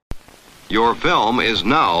Your film is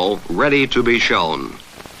now ready to be shown.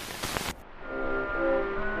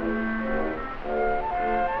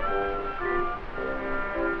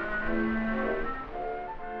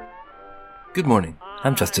 Good morning.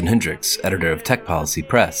 I'm Justin Hendrix, editor of Tech Policy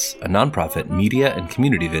Press, a nonprofit media and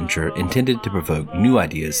community venture intended to provoke new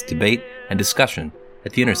ideas, debate, and discussion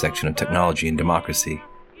at the intersection of technology and democracy.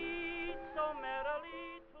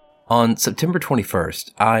 On September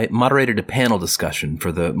 21st, I moderated a panel discussion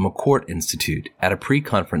for the McCourt Institute at a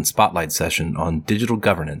pre-conference spotlight session on digital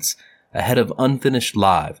governance ahead of Unfinished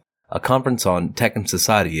Live, a conference on tech and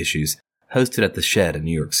society issues hosted at the Shed in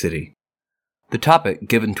New York City. The topic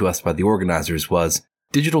given to us by the organizers was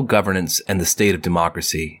Digital Governance and the State of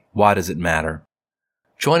Democracy. Why does it matter?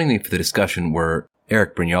 Joining me for the discussion were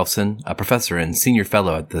Erik Brynjolfsson, a professor and senior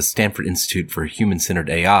fellow at the Stanford Institute for Human-Centered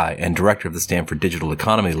AI and director of the Stanford Digital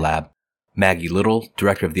Economy Lab, Maggie Little,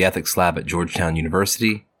 director of the Ethics Lab at Georgetown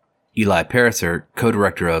University, Eli Pariser,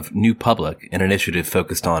 co-director of New Public, an initiative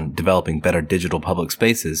focused on developing better digital public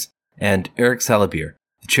spaces, and Eric Salobir,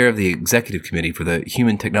 the chair of the executive committee for the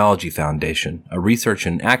Human Technology Foundation, a research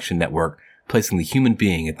and action network placing the human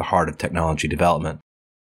being at the heart of technology development.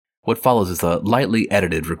 What follows is a lightly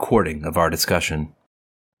edited recording of our discussion.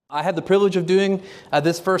 I had the privilege of doing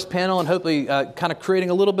this first panel and hopefully kind of creating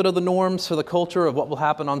a little bit of the norms for the culture of what will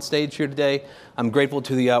happen on stage here today. I'm grateful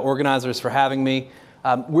to the organizers for having me.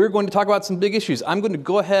 We're going to talk about some big issues. I'm going to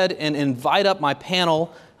go ahead and invite up my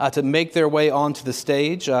panel to make their way onto the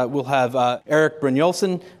stage. We'll have Erik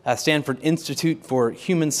Brynjolfsson, Stanford Institute for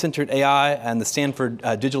Human-Centered AI and the Stanford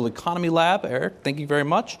Digital Economy Lab. Erik, thank you very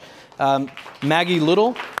much. Maggie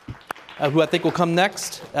Little, who I think will come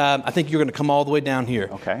next. I think you're going to come all the way down here.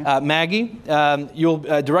 Okay. Maggie,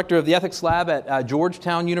 you're director of the Ethics Lab at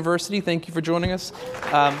Georgetown University. Thank you for joining us.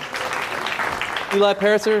 Eli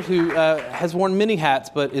Pariser, who has worn many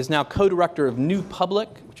hats but is now co-director of New Public,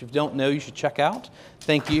 which if you don't know, you should check out.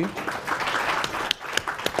 Thank you.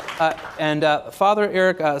 And Father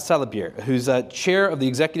Eric Salobir, who's chair of the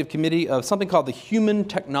executive committee of something called the Human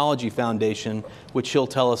Technology Foundation, which he'll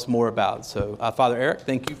tell us more about. So, Father Eric,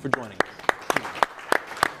 thank you for joining us.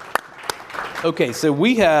 Okay, so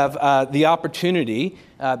we have the opportunity,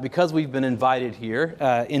 because we've been invited here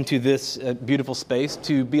into this beautiful space,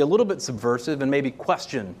 to be a little bit subversive and maybe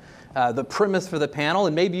question the premise for the panel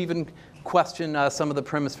and maybe even question some of the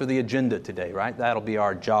premise for the agenda today, right? That'll be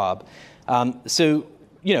our job. So,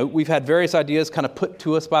 we've had various ideas kind of put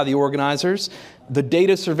to us by the organizers. The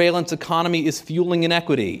data surveillance economy is fueling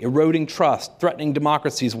inequity, eroding trust, threatening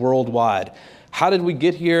democracies worldwide. How did we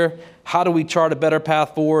get here? How do we chart a better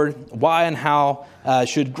path forward? Why and how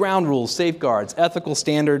should ground rules, safeguards, ethical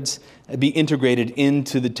standards be integrated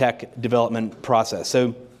into the tech development process?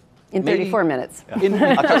 So, in 34 minutes.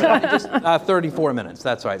 Just 34 minutes,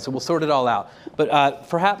 that's right. So we'll sort it all out. But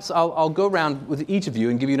perhaps I'll go around with each of you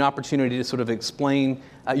and give you an opportunity to sort of explain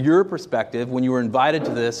your perspective when you were invited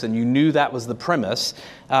to this and you knew that was the premise.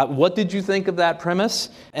 What did you think of that premise?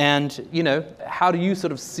 And, how do you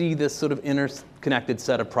sort of see this sort of interconnected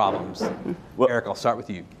set of problems? Well, Eric, I'll start with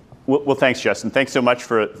you. Well, thanks, Justin. Thanks so much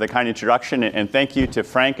for the kind introduction. And thank you to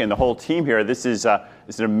Frank and the whole team here. This is an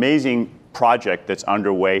amazing project that's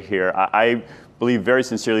underway here. I believe very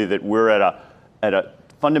sincerely that we're at a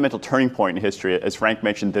fundamental turning point in history. As Frank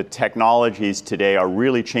mentioned, the technologies today are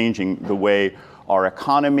really changing the way our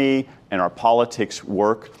economy and our politics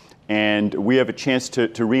work, and we have a chance to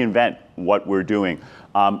reinvent what we're doing.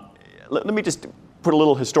 Let me just put a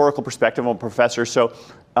little historical perspective on Professor. So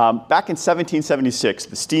back in 1776,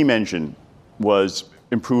 the steam engine was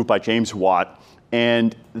improved by James Watt,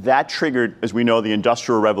 and that triggered, as we know, the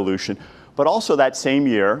Industrial Revolution. But also that same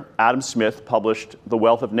year, Adam Smith published The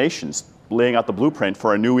Wealth of Nations, laying out the blueprint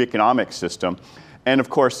for a new economic system. And of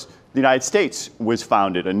course, the United States was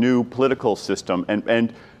founded, a new political system.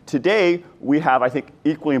 And today, we have, I think,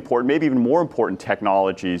 equally important, maybe even more important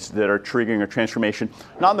technologies that are triggering a transformation,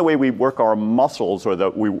 not in the way we work our muscles or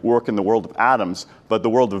that we work in the world of atoms, but the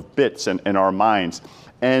world of bits and our minds.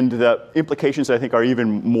 And the implications, I think, are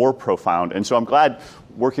even more profound. And so I'm glad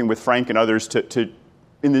working with Frank and others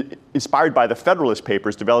inspired by the Federalist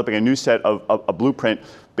Papers, developing a new set of a blueprint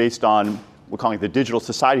based on, we're calling it the Digital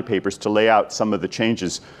Society Papers, to lay out some of the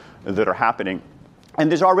changes that are happening.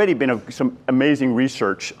 And there's already been some amazing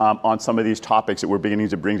research on some of these topics that we're beginning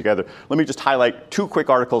to bring together. Let me just highlight two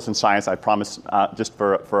quick articles in Science, I promise, just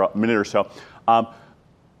for a minute or so.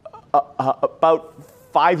 About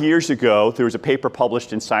 5 years ago, there was a paper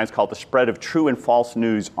published in Science called The Spread of True and False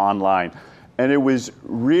News Online. And it was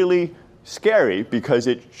really scary because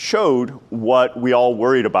it showed what we all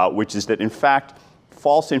worried about, which is that, in fact,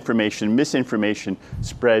 false information, misinformation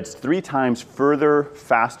spreads 3 times further,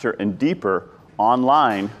 faster, and deeper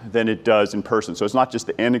online than it does in person. So it's not just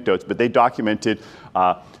the anecdotes, but they documented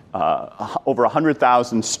over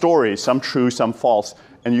 100,000 stories, some true, some false,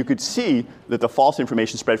 and you could see that the false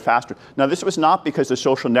information spread faster. Now, this was not because the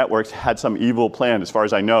social networks had some evil plan, as far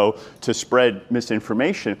as I know, to spread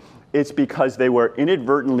misinformation. It's because they were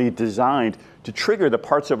inadvertently designed to trigger the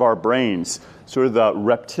parts of our brains, sort of the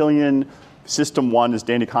reptilian system 1, as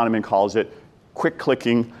Danny Kahneman calls it, quick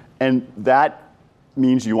clicking, and that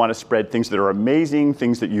means you want to spread things that are amazing,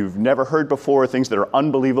 things that you've never heard before, things that are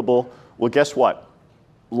unbelievable. Well, guess what?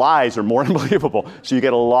 Lies are more unbelievable. So you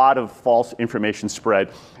get a lot of false information spread.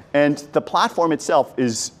 And the platform itself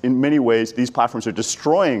is, in many ways, these platforms are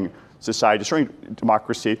destroying society, destroying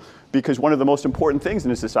democracy, because one of the most important things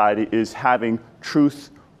in a society is having truth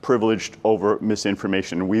privileged over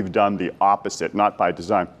misinformation. And we've done the opposite, not by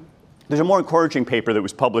design. There's a more encouraging paper that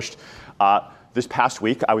was published this past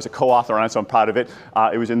week. I was a co-author on it, so I'm proud of it.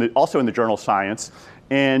 It was also in the journal Science,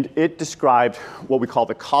 and it described what we call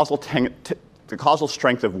the causal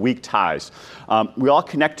strength of weak ties. We all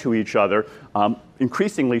connect to each other,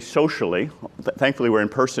 increasingly socially. Thankfully, we're in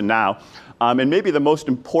person now. And maybe the most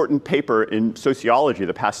important paper in sociology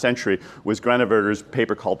the past century was Granovetter's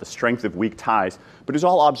paper called The Strength of Weak Ties. But it's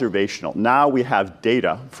all observational. Now we have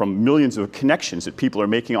data from millions of connections that people are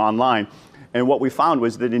making online. And what we found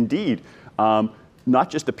was that indeed, not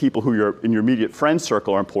just the people who are in your immediate friend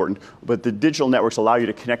circle are important, but the digital networks allow you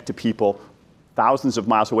to connect to people thousands of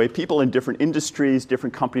miles away, people in different industries,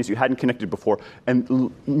 different companies you hadn't connected before,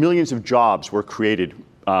 and millions of jobs were created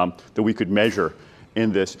that we could measure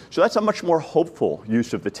in this. So that's a much more hopeful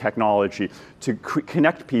use of the technology to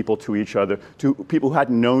connect people to each other, to people who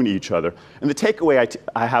hadn't known each other. And the takeaway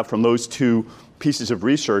I have from those two pieces of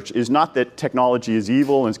research is not that technology is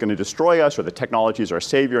evil and is going to destroy us, or that technology is our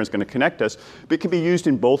savior and is going to connect us, but it can be used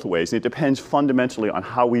in both ways. And it depends fundamentally on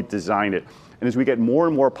how we design it. And as we get more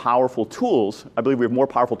and more powerful tools, I believe we have more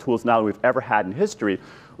powerful tools now than we've ever had in history,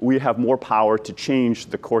 we have more power to change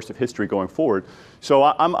the course of history going forward. So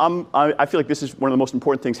I feel like this is one of the most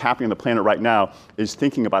important things happening on the planet right now, is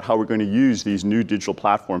thinking about how we're going to use these new digital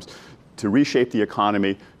platforms to reshape the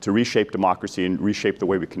economy, to reshape democracy, and reshape the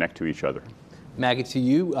way we connect to each other. Maggie, to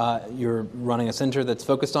you, you're running a center that's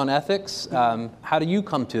focused on ethics. How do you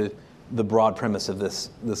come to the broad premise of this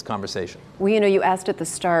conversation? Well, you asked at the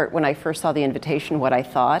start when I first saw the invitation what I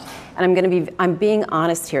thought, and I'm being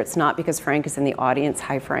honest here. It's not because Frank is in the audience.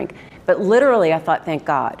 Hi, Frank. But literally, I thought, thank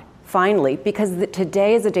God, finally, because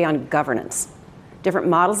today is a day on governance, different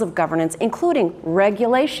models of governance, including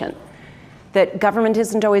regulation. That government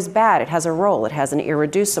isn't always bad. It has a role. It has an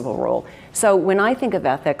irreducible role. So when I think of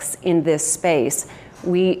ethics in this space,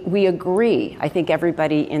 we agree, I think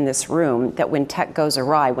everybody in this room, that when tech goes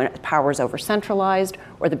awry, when power is over-centralized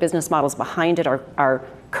or the business models behind it are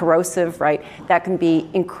corrosive, right, that can be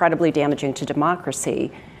incredibly damaging to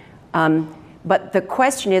democracy. But the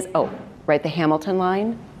question is, the Hamilton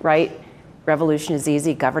line, right? Revolution is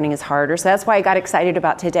easy, governing is harder. So that's why I got excited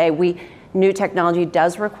about today. New technology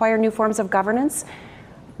does require new forms of governance,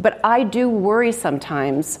 but I do worry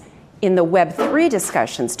sometimes in the Web3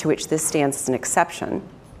 discussions, to which this stands as an exception,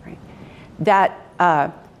 right, that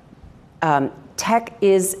tech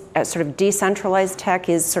is, sort of decentralized tech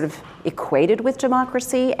is sort of equated with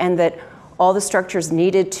democracy, and that all the structures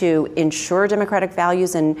needed to ensure democratic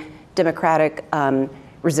values and democratic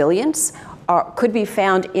resilience could be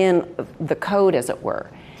found in the code, as it were.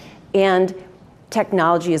 And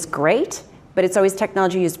technology is great, but it's always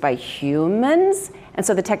technology used by humans, and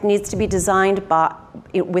so the tech needs to be designed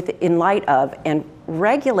in light of and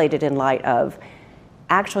regulated in light of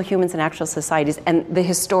actual humans and actual societies and the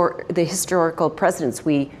historical precedents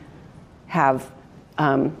we have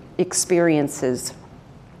experiences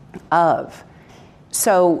of.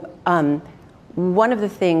 So one of the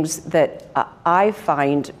things that I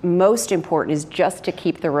find most important is just to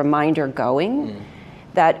keep the reminder going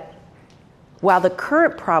that while the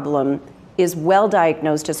current problem is well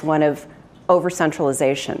diagnosed as one of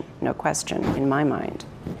over-centralization, no question in my mind,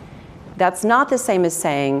 that's not the same as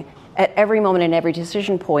saying at every moment and every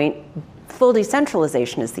decision point, full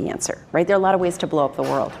decentralization is the answer, right? There are a lot of ways to blow up the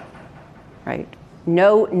world, right?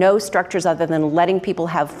 No structures other than letting people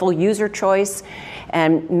have full user choice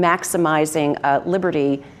and maximizing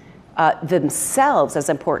liberty themselves, as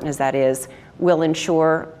important as that is, will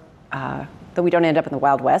ensure that we don't end up in the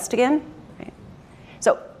Wild West again. Right?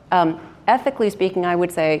 So ethically speaking, I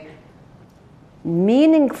would say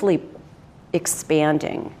meaningfully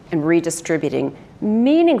expanding and redistributing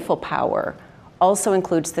meaningful power also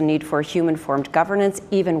includes the need for human-formed governance,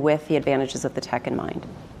 even with the advantages of the tech in mind.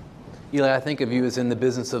 Eli, I think of you as in the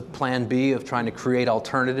business of plan B, of trying to create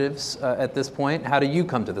alternatives at this point. How do you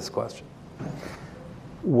come to this question?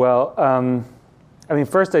 Well,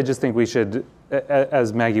 first I just think we should,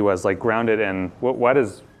 as Maggie was, ground it in what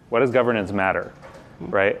does governance matter,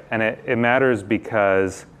 right? And it matters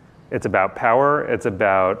because it's about power, it's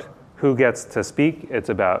about who gets to speak, it's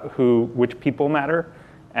about which people matter,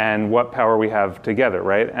 and what power we have together,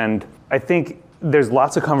 right? And I think there's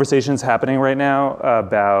lots of conversations happening right now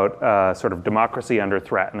about sort of democracy under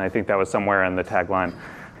threat, and I think that was somewhere in the tagline.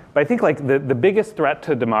 But I think the biggest threat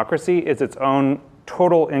to democracy is its own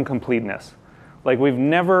total incompleteness. We've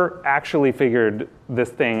never actually figured this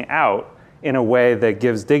thing out in a way that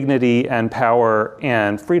gives dignity and power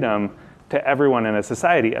and freedom to everyone in a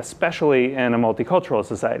society, especially in a multicultural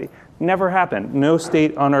society. Never happened. No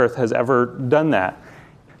state on earth has ever done that.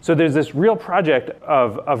 So there's this real project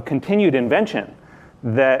of continued invention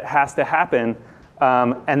that has to happen,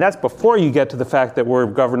 and that's before you get to the fact that we're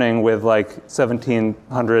governing with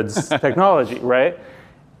 1700s technology, right?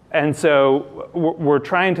 And so we're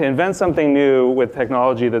trying to invent something new with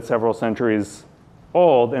technology that's several centuries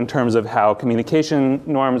old in terms of how communication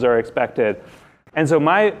norms are expected. And so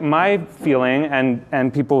my feeling,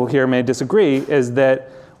 and people here may disagree, is that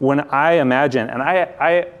when I imagine, and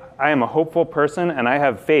I am a hopeful person and I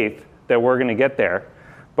have faith that we're going to get there,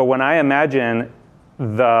 but when I imagine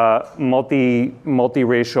the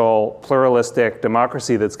multiracial, pluralistic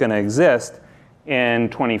democracy that's going to exist in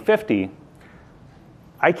 2050,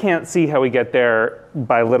 I can't see how we get there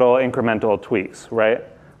by little incremental tweaks, right?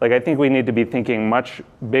 I think we need to be thinking much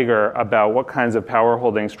bigger about what kinds of power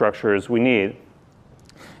holding structures we need.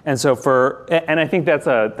 And so and I think that's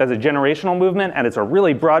a generational movement, and it's a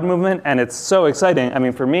really broad movement, and it's so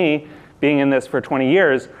exciting. For me, being in this for 20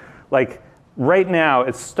 years, right now,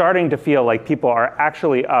 it's starting to feel like people are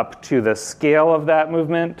actually up to the scale of that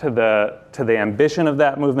movement, to the ambition of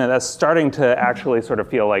that movement. That's starting to actually sort of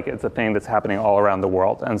feel like it's a thing that's happening all around the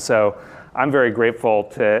world. And so I'm very grateful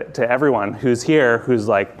to everyone who's here, who's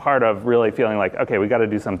part of really feeling okay, we got to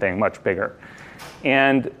do something much bigger.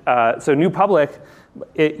 And so New Public,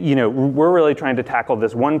 we're really trying to tackle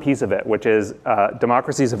this one piece of it, which is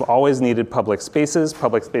democracies have always needed public spaces.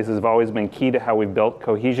 Public spaces have always been key to how we've built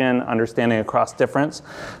cohesion, understanding across difference.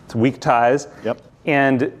 It's weak ties. Yep.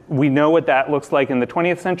 And we know what that looks like in the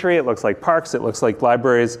 20th century. It looks like parks, it looks like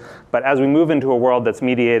libraries. But as we move into a world that's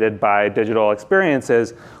mediated by digital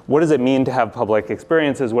experiences, what does it mean to have public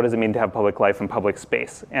experiences? What does it mean to have public life and public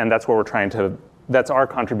space? And that's what that's our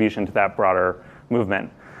contribution to that broader movement.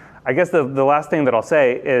 I guess the last thing that I'll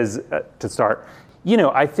say is, to start,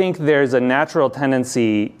 I think there's a natural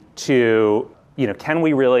tendency to, can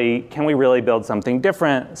we really build something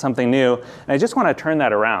different, something new? And I just want to turn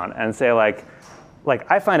that around and say,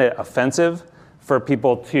 I find it offensive for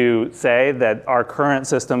people to say that our current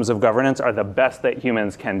systems of governance are the best that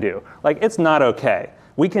humans can do. It's not okay.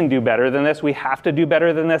 We can do better than this. We have to do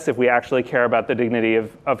better than this if we actually care about the dignity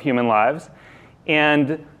of human lives.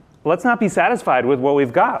 And let's not be satisfied with what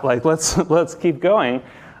we've got. Let's keep going.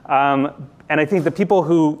 And I think the people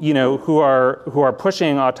who are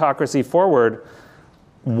pushing autocracy forward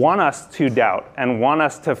want us to doubt and want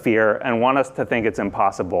us to fear and want us to think it's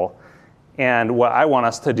impossible. And what I want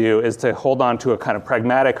us to do is to hold on to a kind of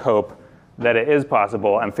pragmatic hope that it is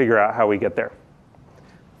possible and figure out how we get there.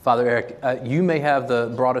 Father Eric, you may have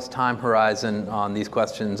the broadest time horizon on these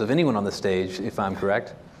questions of anyone on the stage, if I'm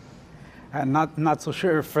correct. Not so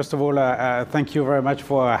sure. First of all, thank you very much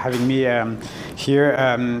for having me here.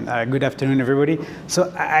 Good afternoon, everybody.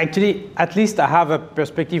 So actually, at least I have a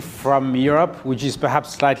perspective from Europe, which is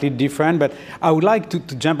perhaps slightly different. But I would like to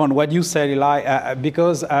jump on what you said, Eli,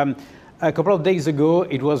 because a couple of days ago,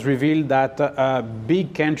 it was revealed that a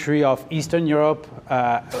big country of Eastern Europe,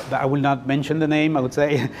 I will not mention the name, I would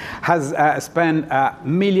say, has spent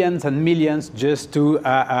millions and millions just to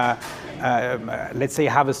let's say,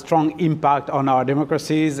 have a strong impact on our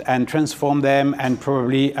democracies and transform them and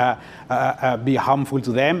probably be harmful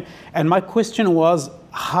to them. And my question was,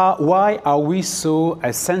 why are we so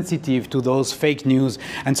sensitive to those fake news?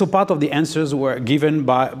 And so part of the answers were given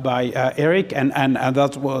by Eric, and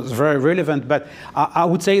that was very relevant. But I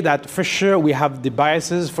would say that for sure we have the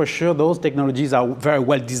biases. For sure those technologies are very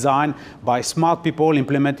well designed by smart people,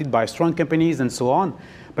 implemented by strong companies, and so on.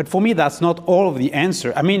 But for me, that's not all of the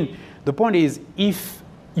answer. The point is, if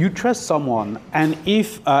you trust someone, and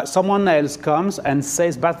if someone else comes and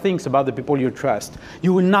says bad things about the people you trust,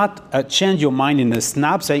 you will not change your mind in a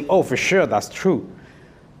snap saying, oh, for sure, that's true.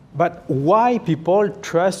 But why people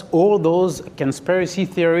trust all those conspiracy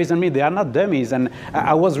theories? I mean, they are not dummies. And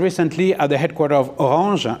I was recently at the headquarters of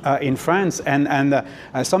Orange in France, and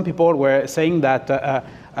some people were saying that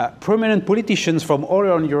prominent politicians from all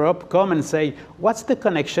around Europe come and say, what's the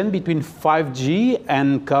connection between 5G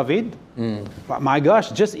and COVID? My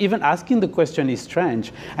gosh, just even asking the question is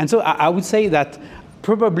strange. And so I would say that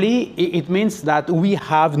probably it means that we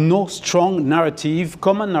have no strong narrative,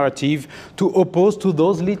 common narrative, to oppose to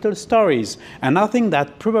those little stories. And I think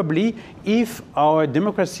that probably if our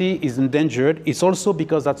democracy is endangered, it's also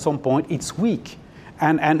because at some point it's weak.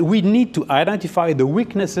 And we need to identify the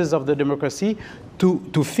weaknesses of the democracy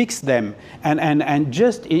to fix them. And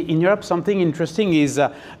just in Europe, something interesting is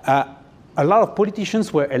a lot of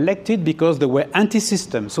politicians were elected because they were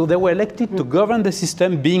anti-system. So they were elected to govern the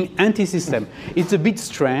system being anti-system. It's a bit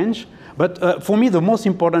strange, but for me the most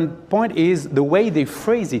important point is the way they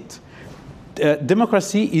phrase it.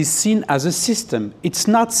 Democracy is seen as a system. It's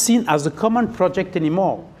not seen as a common project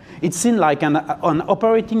anymore. It's seen like an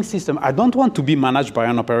operating system. I don't want to be managed by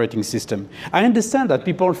an operating system. I understand that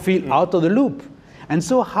people feel out of the loop. And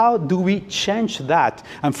so how do we change that?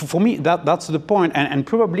 And for me, that's the point. And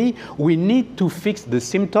probably we need to fix the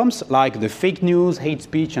symptoms like the fake news, hate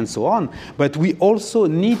speech, and so on. But we also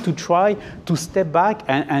need to try to step back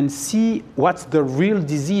and see what's the real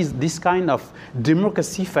disease, this kind of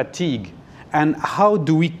democracy fatigue. And how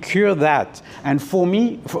do we cure that? And for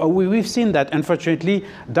me, we've seen that, unfortunately,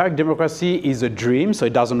 dark democracy is a dream, so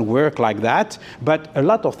it doesn't work like that. But a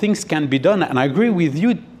lot of things can be done. And I agree with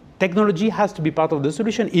you, technology has to be part of the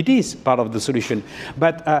solution. It is part of the solution.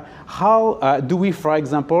 But how do we, for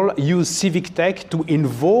example, use civic tech to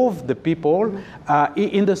involve the people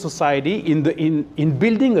in the society, in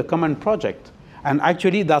building a common project? And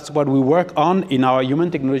actually, that's what we work on in our Human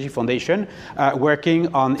Technology Foundation,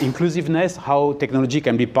 working on inclusiveness, how technology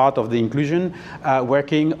can be part of the inclusion,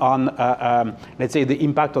 working on, let's say, the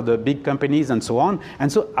impact of the big companies and so on.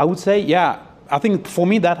 And so I would say, yeah, I think for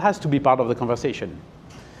me, that has to be part of the conversation.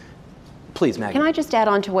 Please, Maggie. Can I just add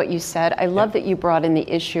on to what you said? I love that you brought in the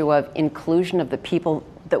issue of inclusion of the people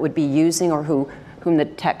that would be using or whom the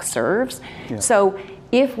tech serves. Yeah. So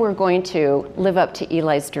if we're going to live up to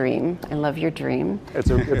Eli's dream, I love your dream. It's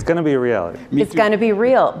going to be a reality. It's going to be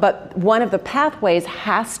real. But one of the pathways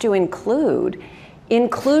has to include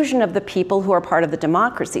inclusion of the people who are part of the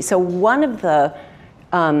democracy. So one of the,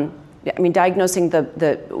 diagnosing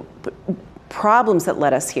the problems that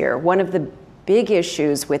led us here, one of the big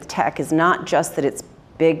issues with tech is not just that it's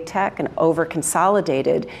big tech and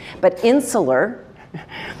over-consolidated, but insular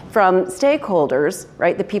from stakeholders,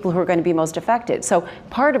 right, the people who are going to be most affected. So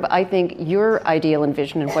part of, I think, your ideal and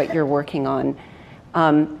vision and what you're working on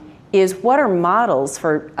is what are models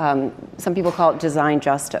for, some people call it design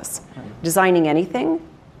justice. Designing anything,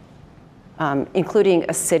 including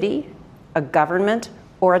a city, a government,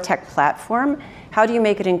 or a tech platform. How do you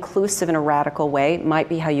make it inclusive in a radical way? Might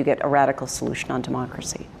be how you get a radical solution on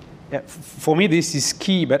democracy. Yeah, for me, this is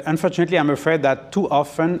key, but unfortunately, I'm afraid that too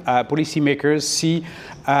often policymakers see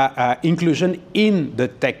inclusion in the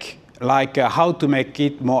tech, like how to make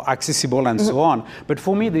it more accessible and so on. But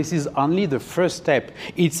for me, this is only the first step.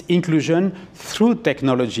 It's inclusion through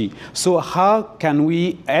technology. So how can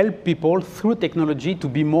we help people through technology to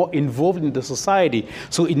be more involved in the society?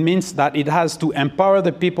 So it means that it has to empower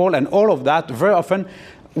the people and all of that. Very often,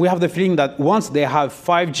 we have the feeling that once they have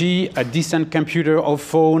 5G, a decent computer or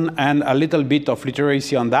phone, and a little bit of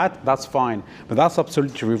literacy on that, that's fine. But that's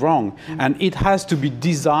absolutely wrong. And it has to be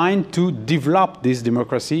designed to develop this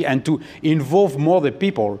democracy and to involve more the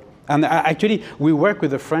people. And actually, we work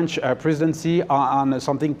with the French presidency on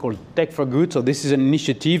something called Tech for Good. So this is an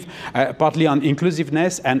initiative partly on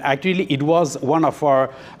inclusiveness. And actually, it was one of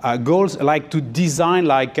our goals, like to design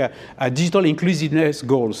like digital inclusiveness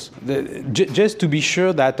goals, just to be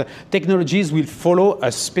sure that technologies will follow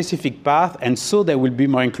a specific path, and so they will be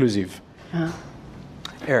more inclusive.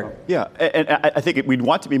 Eric. Yeah, and I think we'd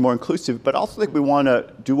want to be more inclusive, but also think we want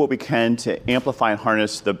to do what we can to amplify and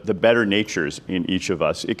harness the better natures in each of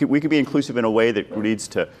us. We could be inclusive in a way that leads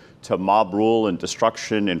to mob rule and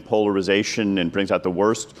destruction and polarization and brings out the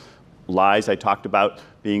worst lies I talked about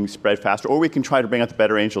being spread faster, or we can try to bring out the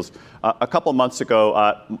better angels. A couple of months ago,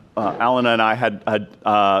 Alan and I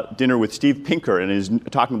had dinner with Steve Pinker, and he's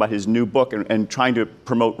talking about his new book and trying to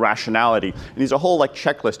promote rationality. And he's a whole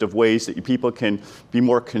checklist of ways that people can be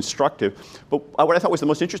more constructive. But what I thought was the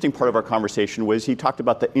most interesting part of our conversation was he talked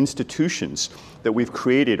about the institutions that we've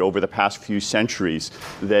created over the past few centuries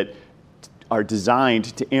that are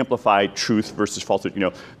designed to amplify truth versus falsehood.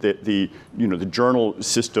 The journal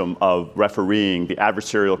system of refereeing, the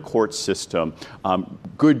adversarial court system,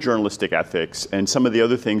 good journalistic ethics, and some of the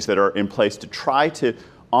other things that are in place to try to,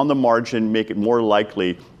 on the margin, make it more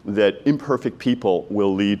likely that imperfect people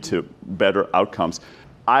will lead to better outcomes.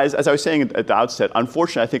 As I was saying at the outset,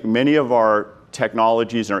 unfortunately, I think many of our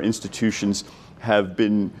technologies and our institutions have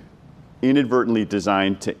been inadvertently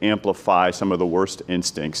designed to amplify some of the worst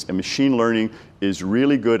instincts. And machine learning is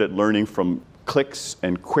really good at learning from clicks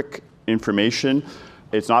and quick information.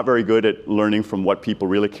 It's not very good at learning from what people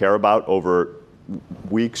really care about over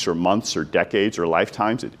weeks or months or decades or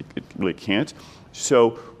lifetimes. It really can't.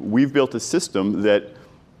 So we've built a system that,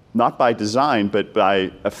 not by design, but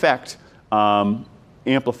by effect,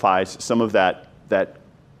 amplifies some of that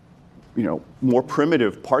more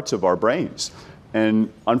primitive parts of our brains.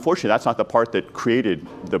 And unfortunately, that's not the part that created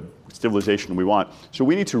the civilization we want. So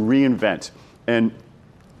we need to reinvent. And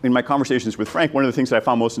in my conversations with Frank, one of the things that I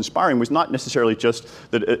found most inspiring was not necessarily just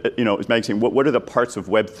that, as Maggie saying, what are the parts of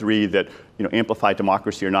Web3 that, amplify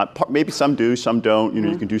democracy or not? Maybe some do, some don't,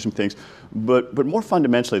 you can do some things. But more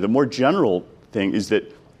fundamentally, the more general thing is that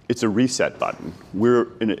it's a reset button. We're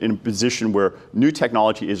in a position where new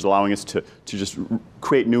technology is allowing us to just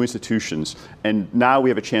create new institutions. And now we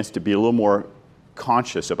have a chance to be a little more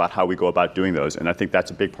conscious about how we go about doing those. And I think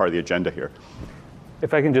that's a big part of the agenda here.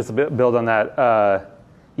 If I can just build on that,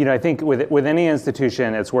 I think with any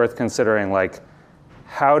institution, it's worth considering, like,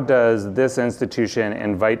 how does this institution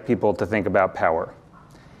invite people to think about power?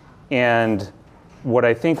 And what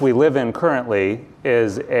I think we live in currently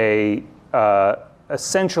is a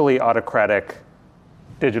essentially autocratic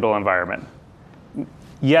digital environment.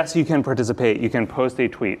 Yes, you can participate, you can post a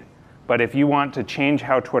tweet, but if you want to change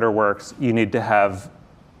how Twitter works, you need to have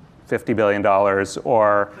 $50 billion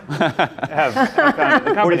or have founded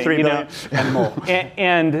the company, 43 billion and more.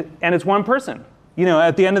 And it's one person.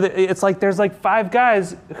 At the end of it's like there's like 5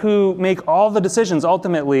 guys who make all the decisions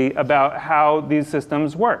ultimately about how these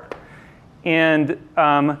systems work. And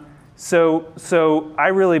so I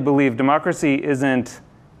really believe democracy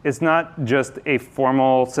it's not just a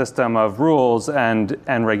formal system of rules and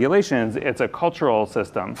regulations, it's a cultural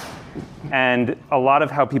system. And a lot of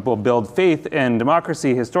how people build faith in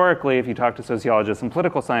democracy historically, if you talk to sociologists and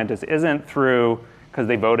political scientists, isn't through because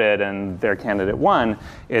they voted and their candidate won.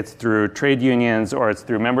 It's through trade unions, or it's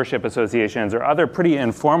through membership associations, or other pretty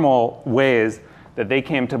informal ways that they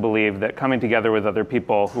came to believe that coming together with other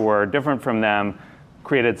people who were different from them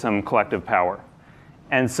created some collective power.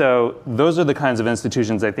 And so those are the kinds of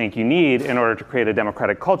institutions I think you need in order to create a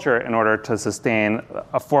democratic culture, in order to sustain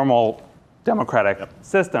a formal democratic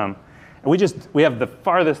system. And we have the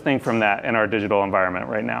farthest thing from that in our digital environment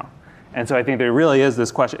right now. And so I think there really is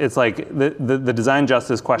this question. It's like the design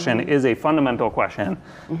justice question is a fundamental question,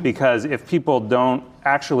 because if people don't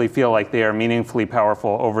actually feel like they are meaningfully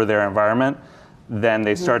powerful over their environment, then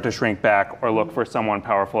they start to shrink back or look for someone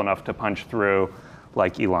powerful enough to punch through,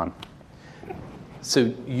 like Elon.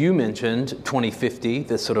 So you mentioned 2050,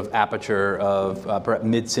 this sort of aperture of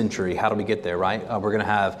mid-century. How do we get there, right? We're going to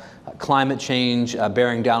have climate change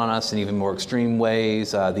bearing down on us in even more extreme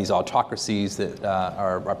ways. These autocracies that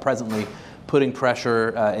are presently putting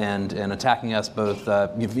pressure and attacking us both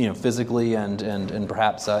physically and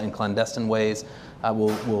perhaps in clandestine ways.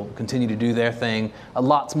 Will continue to do their thing.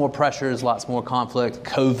 Lots more pressures, lots more conflict.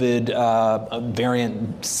 COVID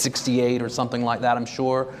variant 68 or something like that, I'm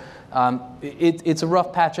sure. It's a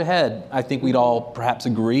rough patch ahead. I think we'd all perhaps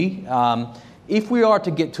agree. If we are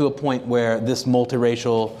to get to a point where this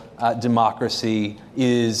multiracial democracy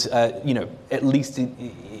is, at least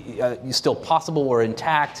still possible or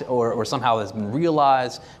intact or somehow has been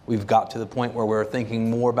realized, we've got to the point where we're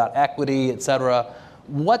thinking more about equity, et cetera.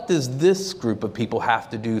 What does this group of people have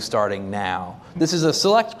to do starting now? This is a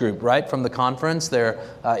select group, right, from the conference. They're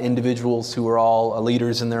individuals who are all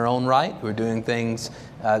leaders in their own right, who are doing things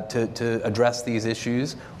to address these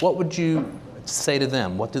issues. What would you say to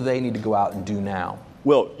them? What do they need to go out and do now?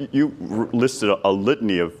 Well, you listed a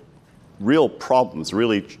litany of real problems,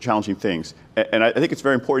 really challenging things. And I think it's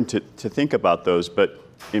very important to think about those. But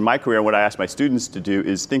in my career, what I ask my students to do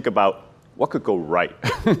is think about what could go right.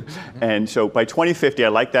 And so by 2050, I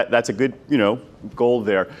like that. That's a good, goal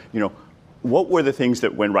there. What were the things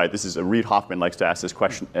that went right? This is Reid Hoffman likes to ask this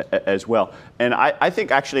question as well. And I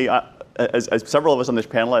think actually, as several of us on this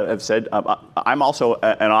panel have said, I'm also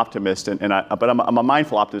an optimist, but I'm a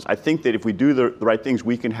mindful optimist. I think that if we do the right things,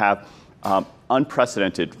 we can have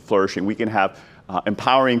unprecedented flourishing. We can have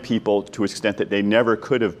empowering people to an extent that they never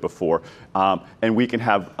could have before. And we can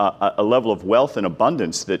have a level of wealth and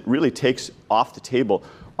abundance that really takes off the table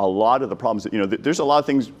a lot of the problems, there's a lot of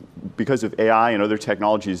things because of AI and other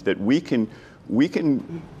technologies that we can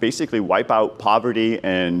basically wipe out poverty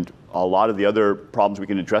and a lot of the other problems. We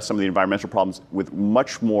can address some of the environmental problems with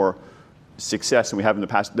much more success than we have in the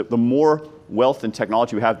past. The more wealth and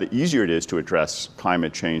technology we have, the easier it is to address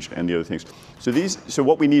climate change and the other things. So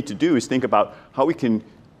what we need to do is think about how we can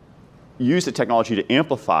use the technology to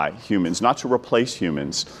amplify humans, not to replace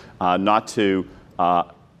humans, not to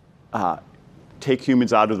take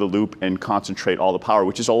humans out of the loop and concentrate all the power,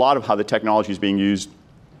 which is a lot of how the technology is being used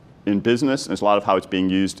in business, and it's a lot of how it's being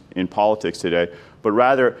used in politics today, but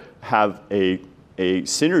rather have a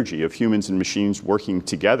synergy of humans and machines working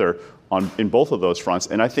together in both of those fronts.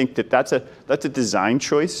 And I think that's a design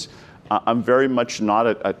choice. I'm very much not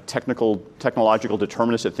a technological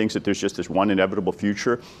determinist that thinks that there's just this one inevitable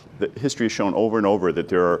future. The history has shown over and over that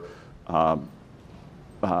there are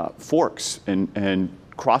forks and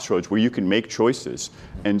crossroads where you can make choices.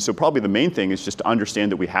 And so probably the main thing is just to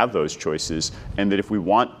understand that we have those choices, and that if we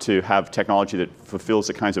want to have technology that fulfills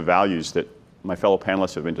the kinds of values that my fellow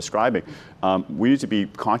panelists have been describing, we need to be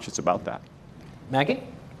conscious about that. Maggie?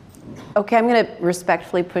 Okay, I'm going to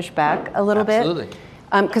respectfully push back a little bit. Absolutely.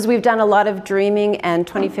 Because we've done a lot of dreaming and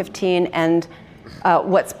 2015 and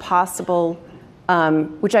what's possible,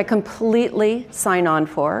 which I completely sign on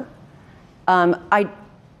for.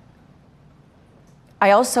 I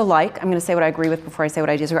also I'm going to say what I agree with before I say what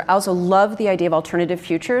I disagree. I also love the idea of alternative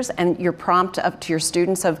futures and your prompt up to your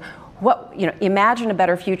students of imagine a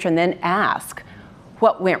better future and then ask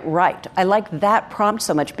what went right. I like that prompt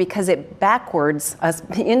so much because it backwards us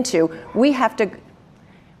into, we have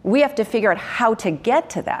to figure out how to get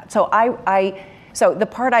to that. So so the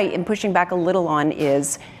part I am pushing back a little on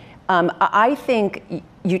is, I think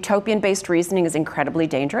utopian-based reasoning is incredibly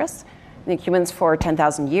dangerous. I think humans for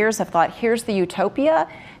 10,000 years have thought, here's the utopia,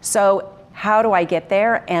 so how do I get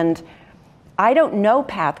there? And I don't know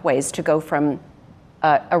pathways to go from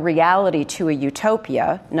a reality to a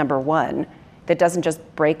utopia, number one, that doesn't just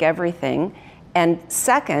break everything. And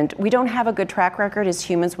second, we don't have a good track record as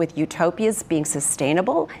humans with utopias being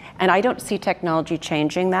sustainable. And I don't see technology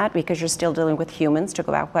changing that because you're still dealing with humans, to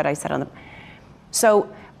go back to what I said on the... So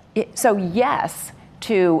yes,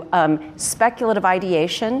 to speculative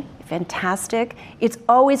ideation, fantastic. It's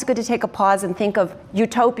always good to take a pause and think of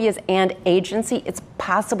utopias and agency. It's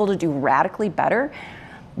possible to do radically better.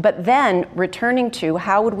 But then returning to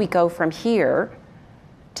how would we go from here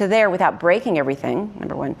to there without breaking everything,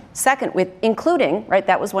 number one. Second, with including, right,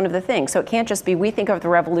 that was one of the things. So it can't just be we think of the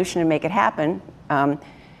revolution and make it happen. And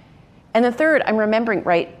the third, I'm remembering,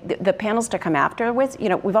 right, the panels to come after with,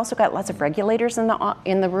 we've also got lots of regulators in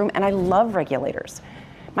the room, and I love regulators.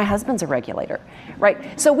 My husband's a regulator,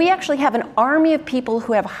 right? So we actually have an army of people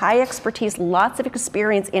who have high expertise, lots of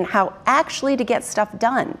experience in how actually to get stuff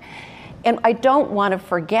done. And I don't want to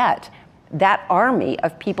forget that army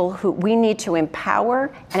of people who we need to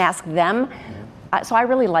empower and ask them. So I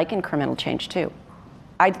really like incremental change too.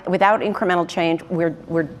 Without incremental change, we're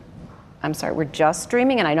just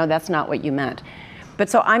dreaming, and I know that's not what you meant. But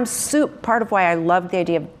so part of why I love the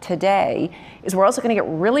idea of today is we're also going to get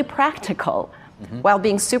really practical while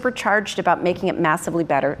being supercharged about making it massively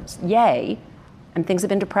better. Yay. And things have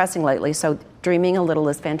been depressing lately, so dreaming a little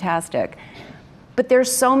is fantastic. But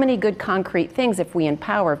there's so many good concrete things if we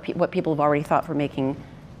empower what people have already thought for making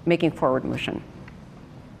forward motion.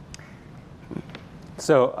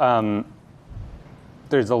 So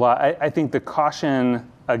there's a lot. I think the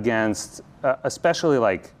caution against, especially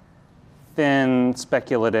like thin,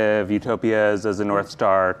 speculative utopias as a North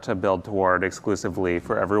Star to build toward exclusively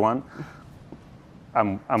for everyone,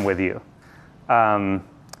 I'm with you. And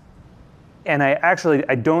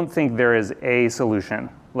I don't think there is a solution,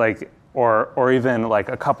 or even like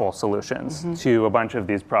a couple solutions to a bunch of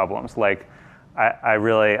these problems. Like,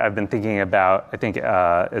 I've been thinking about, I think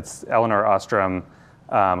it's Elinor Ostrom,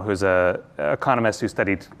 who's an economist who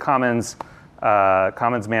studied commons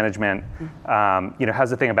management,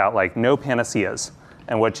 has a thing about like no panaceas.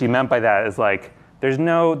 And what she meant by that is like, there's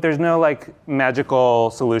no like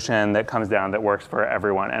magical solution that comes down that works for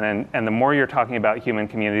everyone. And the more you're talking about human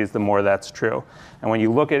communities, the more that's true. And when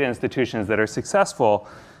you look at institutions that are successful,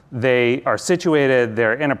 they are situated,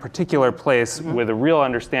 they're in a particular place with a real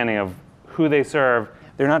understanding of who they serve.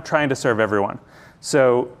 They're not trying to serve everyone.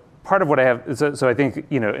 So part of what I have, so I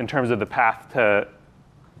think, in terms of the path to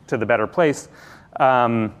the better place,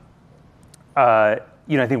 I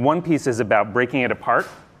think one piece is about breaking it apart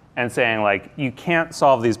and saying, like, you can't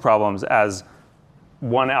solve these problems as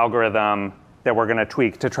one algorithm that we're going to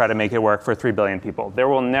tweak to try to make it work for 3 billion people. There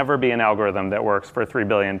will never be an algorithm that works for 3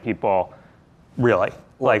 billion people, really.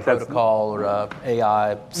 Or like a protocol or a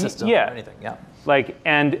AI system or anything, yeah. Like,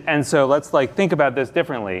 and so let's like think about this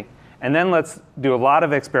differently. And then let's do a lot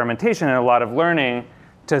of experimentation and a lot of learning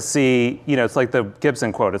to see, it's like the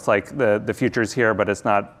Gibson quote, it's like the future's here, but it's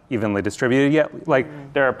not evenly distributed yet. Like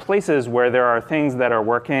there are places where there are things that are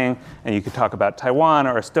working, and you could talk about Taiwan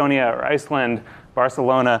or Estonia or Iceland,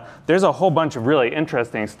 Barcelona. There's a whole bunch of really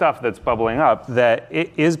interesting stuff that's bubbling up that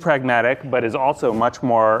it is pragmatic, but is also much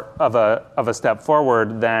more of a step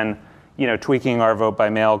forward than, tweaking our vote by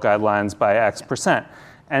mail guidelines by X%.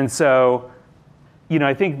 And so,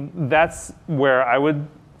 I think that's where I would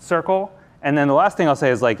circle. And then the last thing I'll say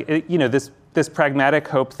is like, this pragmatic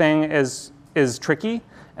hope thing is tricky.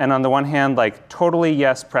 And on the one hand, like totally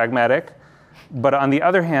yes, pragmatic. But on the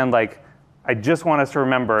other hand, like, I just want us to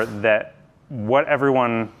remember that what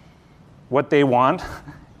they want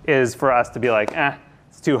is for us to be like,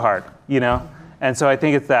 it's too hard, And so I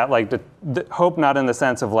think it's that like the hope, not in the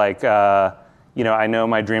sense of like, I know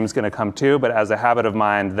my dream's going to come true, but as a habit of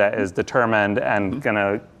mind that is determined and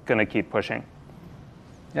gonna keep pushing.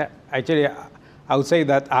 Yeah, actually, I would say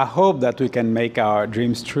that I hope that we can make our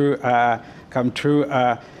dreams come true.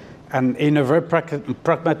 And in a very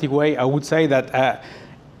pragmatic way, I would say that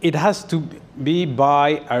it has to be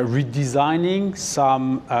by redesigning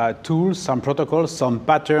some tools, some protocols, some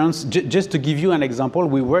patterns. Just to give you an example,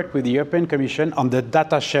 we worked with the European Commission on the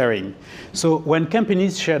data sharing. So when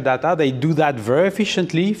companies share data, they do that very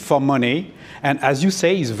efficiently for money. And as you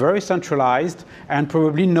say, it's very centralized, and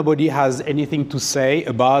probably nobody has anything to say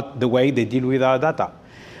about the way they deal with our data.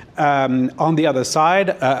 On the other side,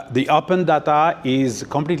 the open data is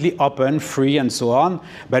completely open, free, and so on.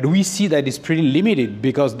 But we see that it's pretty limited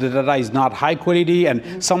because the data is not high quality,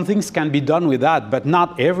 and some things can be done with that, but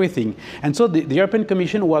not everything. And so the European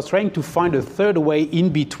Commission was trying to find a third way in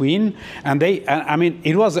between. And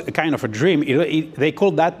it was a kind of a dream. They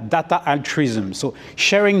called that data altruism. So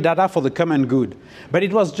sharing data for the common good. But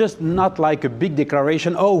it was just not like a big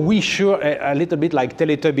declaration. Oh, we sure, a little bit like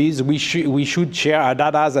Teletubbies, we should share our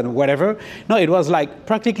data and whatever. No, it was like,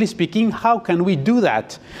 practically speaking, how can we do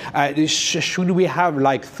that? Should we have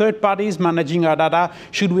like third parties managing our data?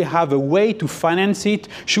 Should we have a way to finance it?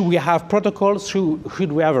 Should we have protocols?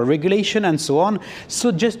 Should we have a regulation and so on?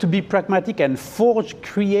 So just to be pragmatic and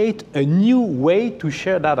create a new way to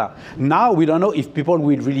share data. Now we don't know if people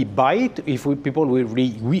will really buy it, if people will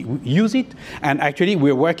really use it. And actually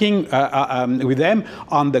we're working with them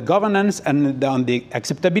on the governance and on the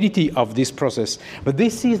acceptability of this process. But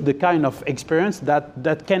this is the kind of experience that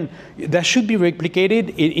should be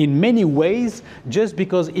replicated in many ways, just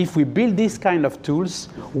because if we build this kind of tools,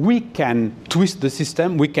 we can twist the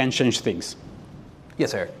system, we can change things.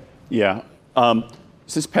 Yes, Eric. Yeah.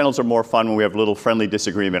 Since panels are more fun when we have a little friendly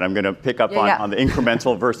disagreement, I'm going to pick up on the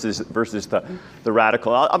incremental versus the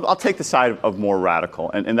radical. I'll take the side of more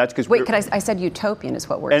radical, and that's because I said utopian is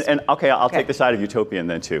what works. And I'll take the side of utopian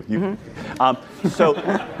then too.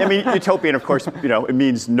 Utopian, of course, it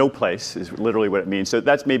means no place is literally what it means. So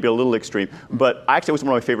that's maybe a little extreme. But actually, it was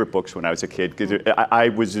one of my favorite books when I was a kid, because I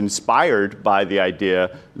was inspired by the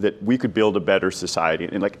idea that we could build a better society.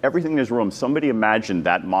 And like everything in this room, somebody imagined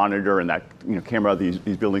that monitor and that camera, these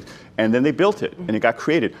buildings, and then they built it, and it got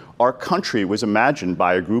created. Our country was imagined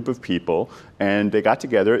by a group of people, and they got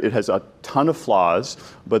together. It has a ton of flaws,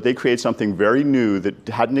 but they created something very new that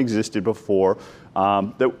hadn't existed before,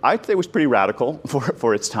 that I'd say was pretty radical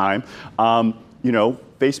for its time.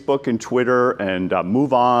 Facebook and Twitter and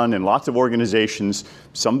Move On and lots of organizations,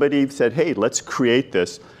 somebody said, hey, let's create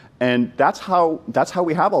this. And that's how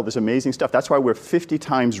we have all this amazing stuff. That's why we're 50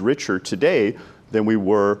 times richer today than we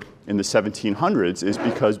were in the 1700s, is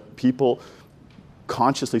because people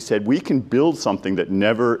consciously said, we can build something that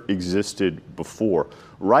never existed before.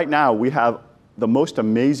 Right now, we have the most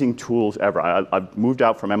amazing tools ever. I've moved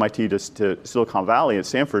out from MIT to Silicon Valley at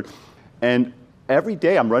Stanford, and every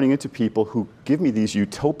day I'm running into people who give me these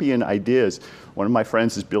utopian ideas. One of my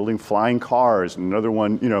friends is building flying cars, and another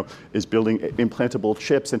one, is building implantable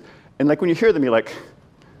chips. And like when you hear them, you're like,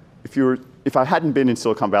 if I hadn't been in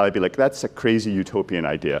Silicon Valley, I'd be like, that's a crazy utopian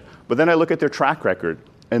idea. But then I look at their track record,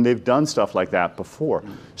 and they've done stuff like that before.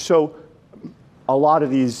 So a lot of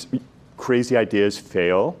these crazy ideas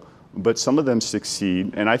fail, but some of them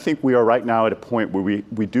succeed. And I think we are right now at a point where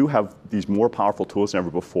we do have these more powerful tools than ever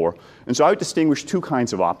before. And so I would distinguish two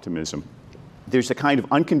kinds of optimism. There's a kind of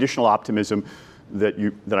unconditional optimism that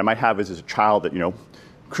I might have as a child, that,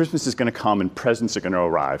 Christmas is going to come and presents are going to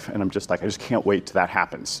arrive. And I'm just like, I just can't wait till that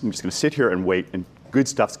happens. I'm just going to sit here and wait, and good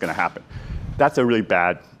stuff's going to happen. That's a really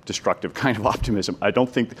bad, destructive kind of optimism. I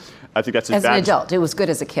think that's as bad. As an adult, it was good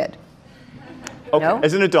as a kid. Okay, No?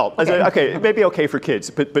 as an adult. Okay. Okay, it may be okay for kids,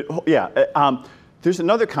 but yeah. There's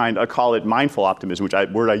another kind, I call it mindful optimism,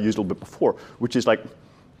 word I used a little bit before, which is like,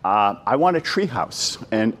 I want a tree house,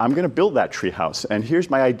 and I'm going to build that tree house, and here's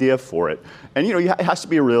my idea for it. And it has to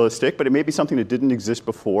be realistic, but it may be something that didn't exist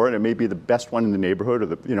before, and it may be the best one in the neighborhood,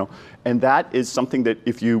 and that is something that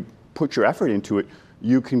if you put your effort into it,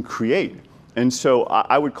 you can create. And so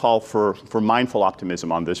I would call for mindful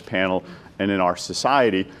optimism on this panel and in our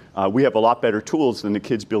society. We have a lot better tools than the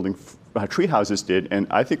kids building tree houses did, and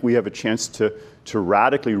I think we have a chance to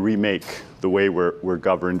radically remake the way we're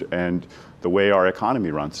governed and the way our economy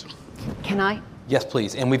runs. Can I? Yes,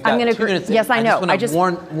 please. And we've got 2 minutes. Yes, I know. I just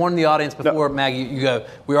want to warn the audience before, Maggie, you go.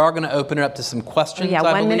 We are going to open it up to some questions, I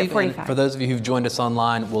 1 believe. minute 45. And for those of you who've joined us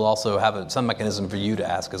online, we'll also have some mechanism for you to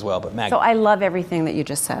ask as well. But Maggie. So I love everything that you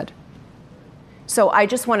just said. So I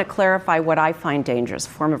just want to clarify what I find dangerous,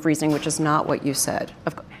 form of reasoning, which is not what you said.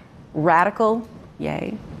 Radical,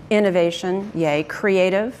 yay. Innovation, yay.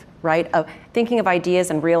 Creative, right? Thinking of ideas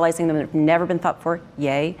and realizing them that have never been thought for,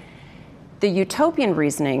 yay. The utopian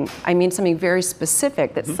reasoning, I mean something very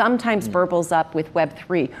specific that sometimes burbles up with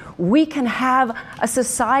Web3. We can have a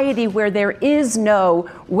society where there is no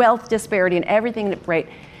wealth disparity and everything, right?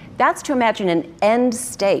 That's to imagine an end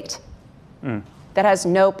state that has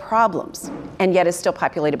no problems and yet is still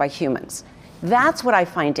populated by humans. That's what I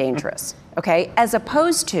find dangerous, okay? As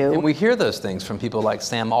opposed to... And we hear those things from people like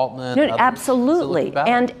Sam Altman. No, absolutely.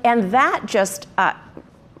 And that just...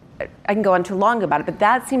 I can go on too long about it, but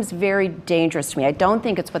that seems very dangerous to me. I don't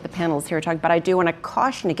think it's what the panelists here are talking about. I do want to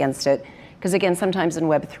caution against it, because again, sometimes in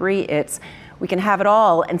Web3, it's we can have it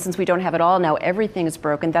all, and since we don't have it all, now everything is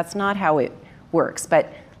broken. That's not how it works.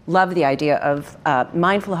 But love the idea of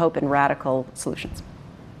mindful hope and radical solutions.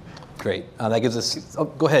 Great. That gives us... Oh,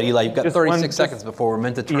 go ahead, Eli. You've got 36 seconds before we're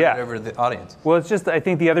meant to turn it over to the audience. Well, it's just, I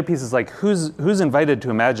think the other piece is like, who's invited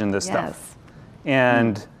to imagine this stuff?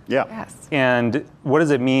 And... Yeah. Yes. And what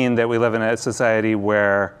does it mean that we live in a society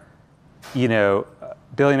where,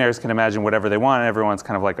 billionaires can imagine whatever they want, and everyone's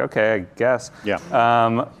kind of like, okay, I guess. Yeah.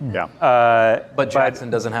 But Jackson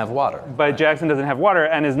doesn't have water. But Jackson doesn't have water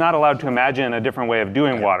and is not allowed to imagine a different way of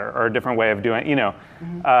doing water or a different way of doing,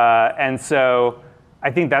 and so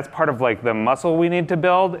I think that's part of like the muscle we need to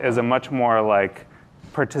build is a much more like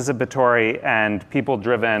participatory and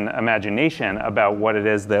people-driven imagination about what it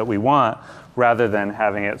is that we want, rather than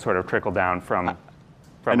having it sort of trickle down from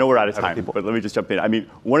I know we're out of time, but let me just jump in. I mean,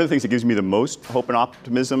 one of the things that gives me the most hope and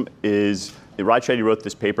optimism is Raj Chetty wrote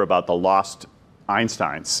this paper about the lost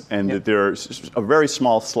Einsteins, and that there's a very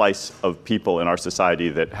small slice of people in our society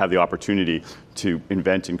that have the opportunity to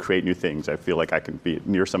invent and create new things. I feel like I can be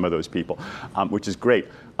near some of those people, which is great.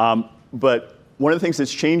 But one of the things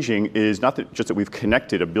that's changing is not just that we've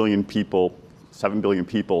connected 1 billion people, 7 billion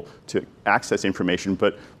people to access information,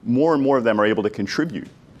 but more and more of them are able to contribute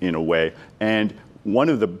in a way. And one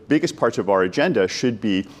of the biggest parts of our agenda should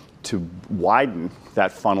be to widen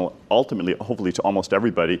that funnel ultimately, hopefully to almost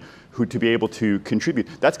everybody, who to be able to contribute.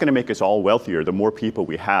 That's going to make us all wealthier, the more people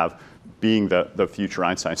we have being the future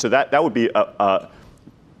Einstein. So that would be a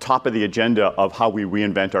top of the agenda of how we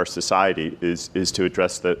reinvent our society is to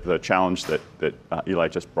address the challenge that Eli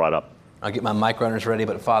just brought up. I'll get my mic runners ready,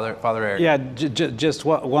 but Father Eric. Yeah, just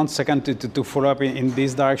 1 second to follow up in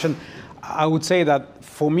this direction. I would say that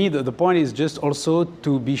for me, the point is just also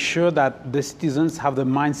to be sure that the citizens have the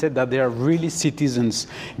mindset that they are really citizens.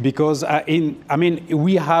 Because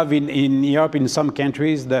we have in Europe, in some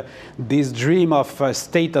countries, this dream of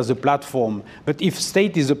state as a platform. But if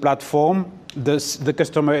state is a platform, the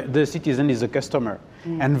citizen is a customer.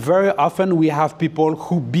 And very often we have people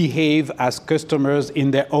who behave as customers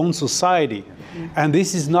in their own society. And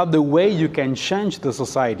this is not the way you can change the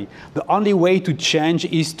society. The only way to change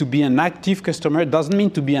is to be an active customer. It doesn't mean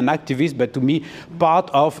to be an activist, but to be part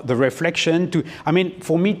of the reflection.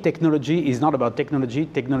 For me, technology is not about technology.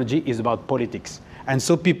 Technology is about politics. And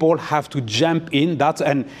so people have to jump in.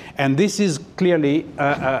 And this is clearly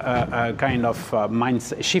a kind of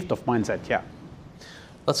shift of mindset, yeah.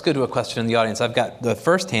 Let's go to a question in the audience. I've got the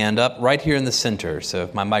first hand up right here in the center. So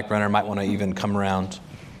if my mic runner might want to even come around.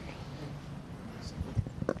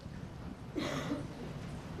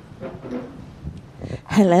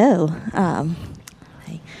 Hello.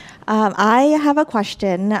 I have a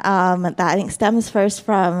question that I think stems first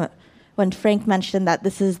from when Frank mentioned that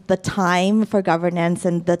this is the time for governance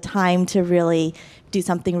and the time to really do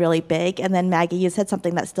something really big. And then Maggie, you said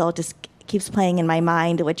something that still just keeps playing in my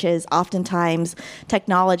mind, which is oftentimes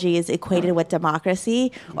technology is equated with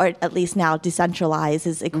democracy, or at least now decentralized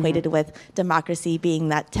is equated with democracy, being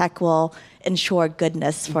that tech will ensure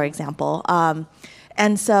goodness, for example.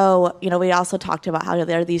 And so, we also talked about how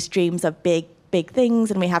there are these dreams of big things,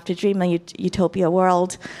 and we have to dream a utopia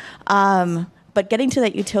world. But getting to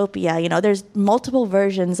that utopia, there's multiple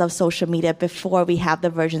versions of social media before we have the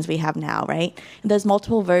versions we have now, right? And there's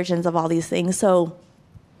multiple versions of all these things. So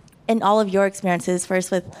in all of your experiences, first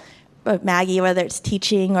with Maggie, whether it's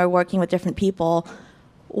teaching or working with different people,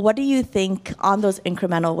 what do you think on those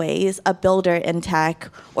incremental ways, a builder in tech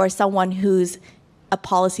or someone who's a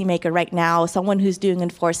policymaker right now, someone who's doing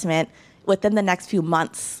enforcement within the next few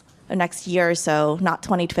months or next year or so, not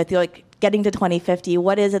 2050, like getting to 2050,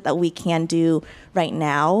 what is it that we can do right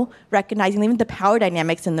now, recognizing even the power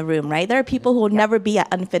dynamics in the room, right? There are people who will never be at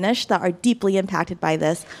Unfinished that are deeply impacted by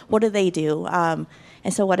this. What do they do? And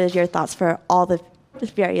so what is your thoughts for all the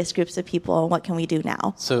various groups of people, and what can we do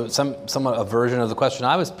now? So somewhat a version of the question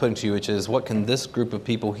I was putting to you, which is, what can this group of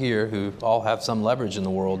people here who all have some leverage in the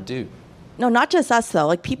world do? No, not just us, though.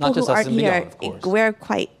 Like people who aren't here, we're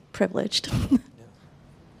quite privileged.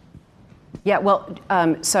 Yeah, well,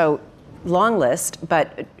 so long list,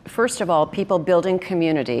 but first of all, people building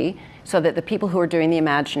community so that the people who are doing the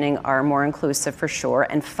imagining are more inclusive for sure,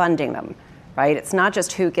 and funding them, right? It's not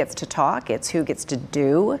just who gets to talk, it's who gets to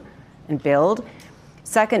do and build.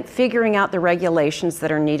 Second, figuring out the regulations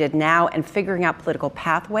that are needed now and figuring out political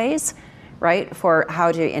pathways, right, for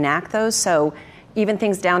how to enact those. So even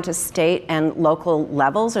things down to state and local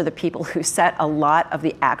levels are the people who set a lot of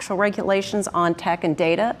the actual regulations on tech and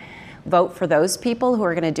data. Vote for those people who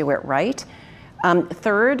are going to do it right.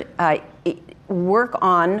 Third, work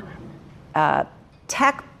on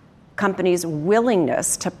tech companies'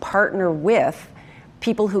 willingness to partner with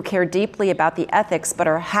people who care deeply about the ethics but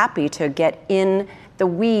are happy to get in the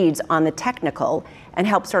weeds on the technical and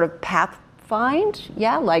help sort of pathfind,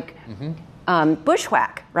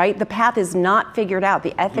 bushwhack, right? The path is not figured out.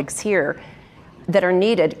 The ethics here that are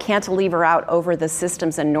needed cantilever out over the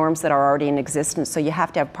systems and norms that are already in existence. So you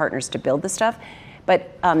have to have partners to build the stuff.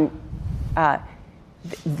 But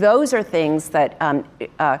those are things that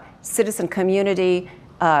citizen community,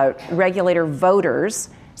 regulator, voters.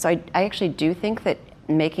 So I actually do think that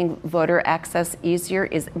making voter access easier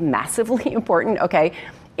is massively important, okay?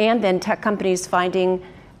 And then tech companies finding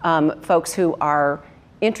folks who are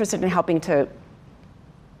interested in helping to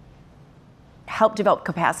help develop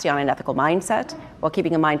capacity on an ethical mindset while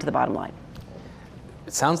keeping in mind to the bottom line.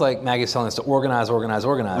 It sounds like Maggie's telling us to organize.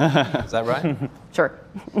 Is that right? Sure.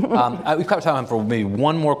 We've got time for maybe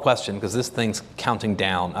one more question because this thing's counting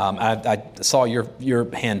down. I saw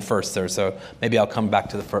your hand first there, so maybe I'll come back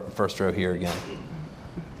to the first row here again.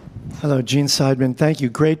 Hello, Gene Seidman. Thank you.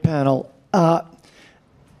 Great panel.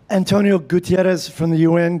 Antonio Gutierrez from the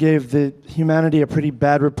UN gave the humanity a pretty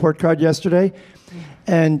bad report card yesterday.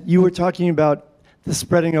 And you were talking about the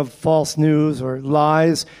spreading of false news or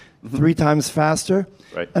lies 3 times faster.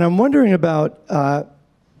 Right. And I'm wondering about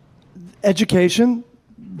education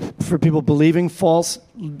for people believing false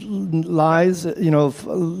lies,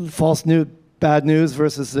 false news, bad news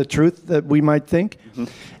versus the truth that we might think.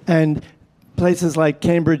 And places like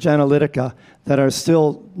Cambridge Analytica that are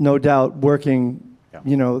still, no doubt, working,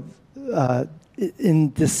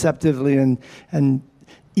 in deceptively and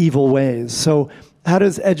evil ways. So how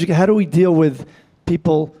do we deal with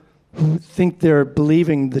people who think they're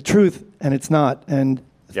believing the truth and it's not? And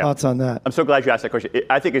thoughts on that? I'm so glad you asked that question.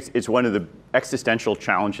 I think it's one of the existential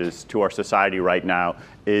challenges to our society right now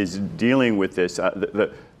is dealing with this.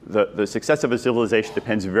 The success of a civilization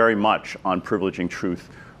depends very much on privileging truth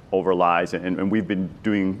over lies, and we've been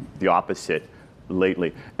doing the opposite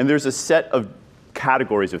lately. And there's a set of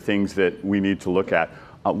categories of things that we need to look at.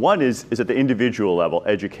 One is at the individual level,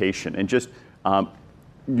 education, and just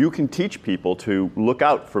you can teach people to look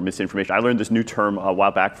out for misinformation. I learned this new term a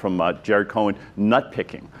while back from Jared Cohen, nut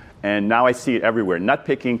picking, and now I see it everywhere. Nut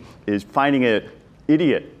picking is finding an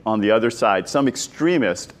idiot on the other side, some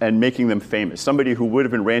extremist, and making them famous. Somebody who would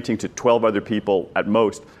have been ranting to 12 other people at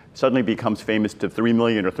most suddenly becomes famous to 3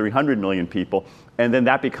 million or 300 million people, and then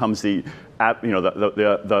that becomes the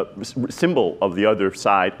symbol of the other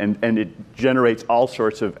side, and it generates all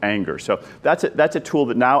sorts of anger. So that's a tool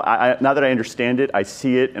that now that I understand it, I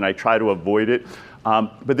see it, and I try to avoid it.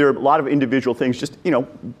 But there are a lot of individual things, just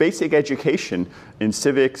basic education in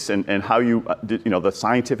civics and how you the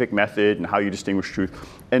scientific method and how you distinguish truth,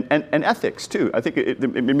 and ethics too. I think it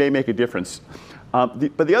may make a difference.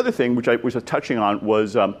 But the other thing, which I was touching on,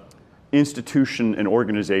 was institution and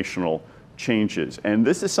organizational changes. And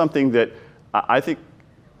this is something that I think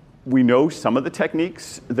we know some of the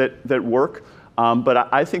techniques that work,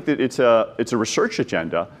 but I think that it's a research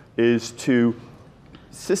agenda is to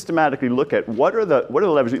systematically look at what are the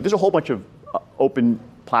levers. There's a whole bunch of open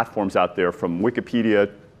platforms out there, from Wikipedia,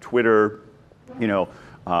 Twitter,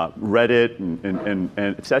 Reddit, and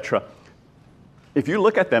et cetera. If you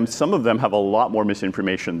look at them, some of them have a lot more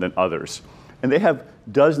misinformation than others. And they have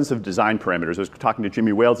dozens of design parameters. I was talking to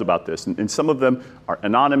Jimmy Wales about this. And some of them are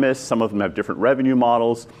anonymous. Some of them have different revenue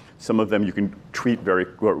models. Some of them you can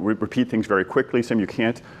repeat things very quickly. Some you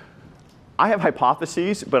can't. I have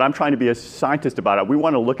hypotheses, but I'm trying to be a scientist about it. We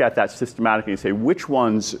want to look at that systematically and say which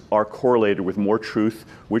ones are correlated with more truth,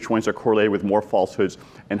 which ones are correlated with more falsehoods,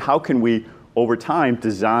 and how can we, over time,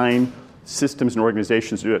 design systems and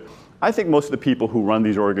organizations to do it. I think most of the people who run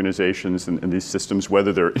these organizations and these systems,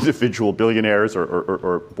 whether they're individual billionaires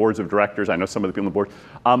or boards of directors, I know some of the people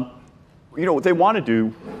on the board,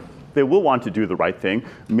 they will want to do the right thing.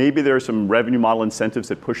 Maybe there are some revenue model incentives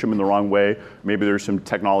that push them in the wrong way. Maybe there's some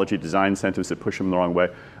technology design incentives that push them in the wrong way.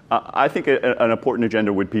 I think an important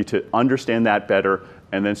agenda would be to understand that better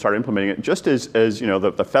and then start implementing it. Just as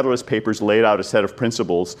the Federalist Papers laid out a set of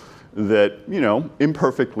principles that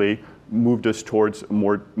imperfectly moved us towards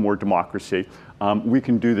more democracy. We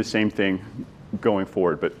can do the same thing going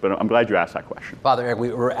forward, but I'm glad you asked that question. Father Eric,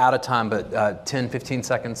 we're out of time, but 10, 15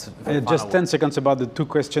 seconds. Just 10 seconds about the two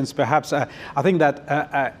questions, perhaps. I think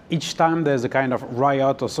that each time there's a kind of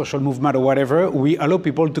riot or social movement or whatever, we allow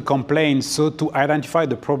people to complain, so to identify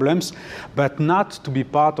the problems, but not to be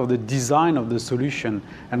part of the design of the solution.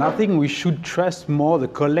 And I think we should trust more the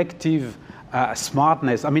collective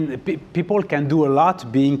smartness. I mean, people can do a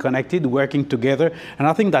lot being connected, working together, and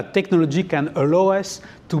I think that technology can allow us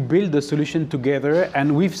to build the solution together,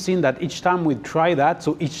 and we've seen that each time we try that,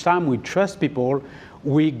 so each time we trust people,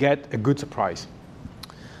 we get a good surprise.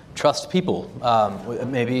 Trust people.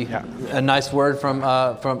 Maybe a nice word from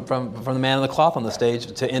the man in the cloth on the stage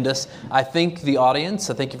to end us. I thank the audience.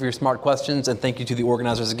 I thank you for your smart questions, and thank you to the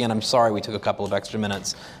organizers again. I'm sorry we took a couple of extra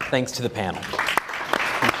minutes. Thanks to the panel.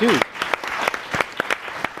 Thank you.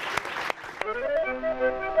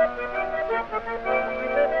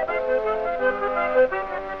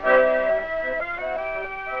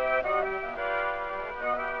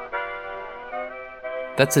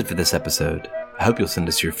 That's it for this episode. I hope you'll send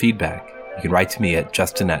us your feedback. You can write to me at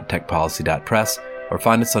justin@techpolicy.press or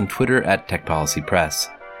find us on Twitter @techpolicypress.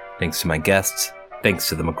 Thanks to my guests, thanks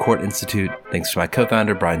to the McCourt Institute, thanks to my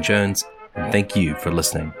co-founder Brian Jones, and thank you for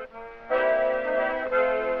listening.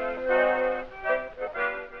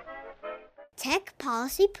 Tech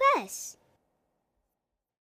Policy Press.